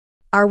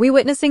Are we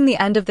witnessing the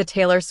end of the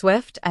Taylor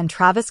Swift and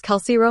Travis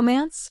Kelce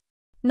romance?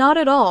 Not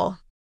at all.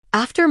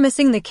 After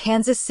missing the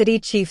Kansas City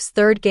Chiefs'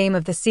 third game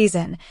of the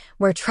season,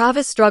 where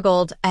Travis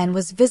struggled and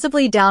was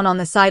visibly down on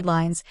the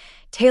sidelines,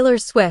 Taylor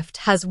Swift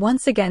has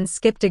once again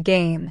skipped a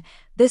game,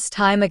 this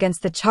time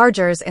against the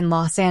Chargers in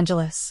Los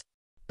Angeles.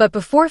 But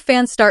before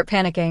fans start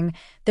panicking,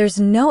 there's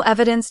no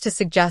evidence to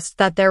suggest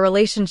that their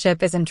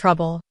relationship is in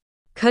trouble.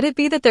 Could it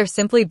be that they're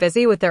simply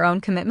busy with their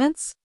own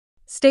commitments?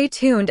 Stay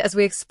tuned as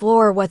we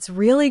explore what's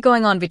really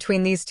going on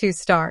between these two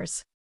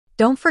stars.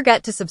 Don't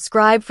forget to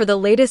subscribe for the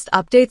latest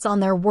updates on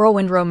their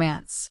whirlwind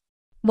romance.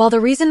 While the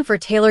reason for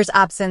Taylor's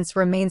absence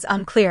remains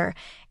unclear,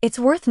 it's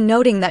worth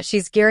noting that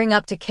she's gearing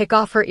up to kick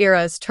off her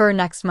Eras tour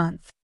next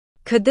month.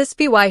 Could this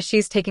be why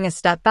she's taking a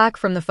step back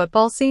from the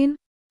football scene?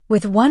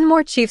 With one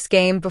more Chiefs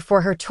game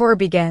before her tour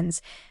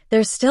begins,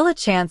 there's still a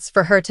chance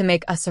for her to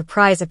make a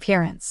surprise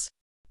appearance.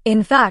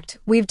 In fact,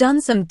 we've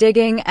done some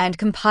digging and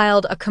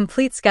compiled a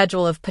complete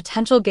schedule of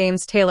potential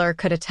games Taylor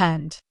could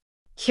attend.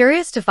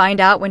 Curious to find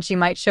out when she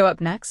might show up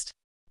next?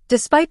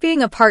 Despite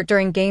being apart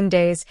during game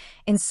days,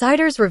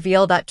 insiders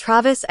reveal that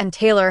Travis and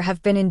Taylor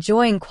have been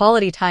enjoying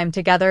quality time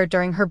together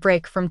during her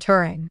break from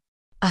touring.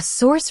 A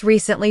source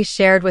recently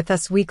shared with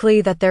Us Weekly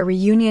that their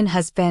reunion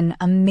has been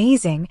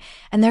amazing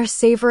and they're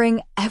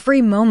savoring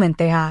every moment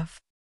they have.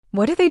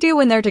 What do they do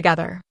when they're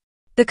together?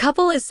 The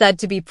couple is said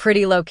to be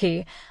pretty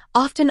low-key,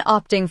 often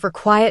opting for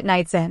quiet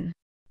nights in.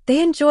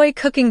 They enjoy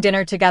cooking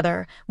dinner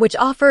together, which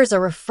offers a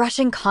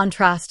refreshing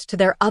contrast to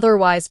their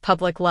otherwise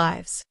public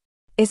lives.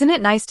 Isn't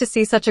it nice to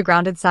see such a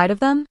grounded side of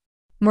them?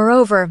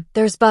 Moreover,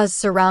 there's buzz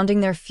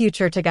surrounding their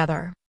future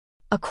together.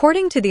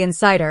 According to The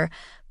Insider,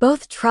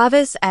 both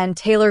Travis and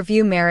Taylor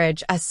view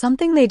marriage as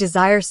something they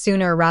desire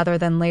sooner rather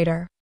than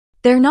later.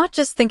 They're not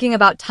just thinking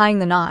about tying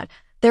the knot,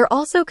 they're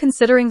also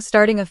considering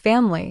starting a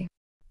family.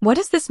 What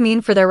does this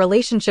mean for their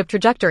relationship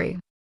trajectory?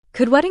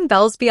 Could wedding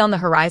bells be on the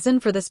horizon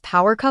for this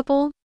power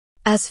couple?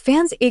 As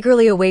fans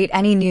eagerly await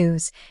any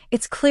news,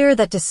 it's clear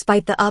that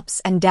despite the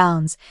ups and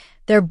downs,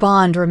 their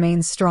bond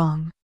remains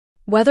strong.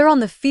 Whether on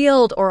the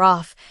field or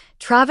off,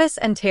 Travis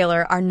and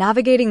Taylor are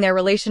navigating their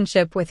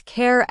relationship with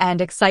care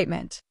and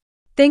excitement.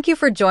 Thank you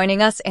for joining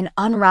us in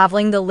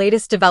unraveling the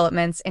latest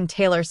developments in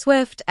Taylor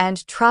Swift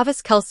and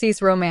Travis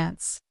Kelce's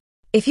romance.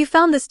 If you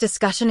found this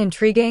discussion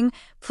intriguing,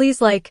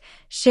 please like,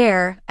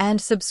 share,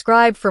 and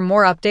subscribe for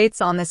more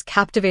updates on this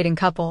captivating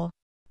couple.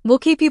 We'll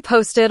keep you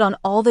posted on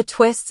all the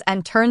twists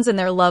and turns in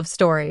their love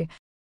story.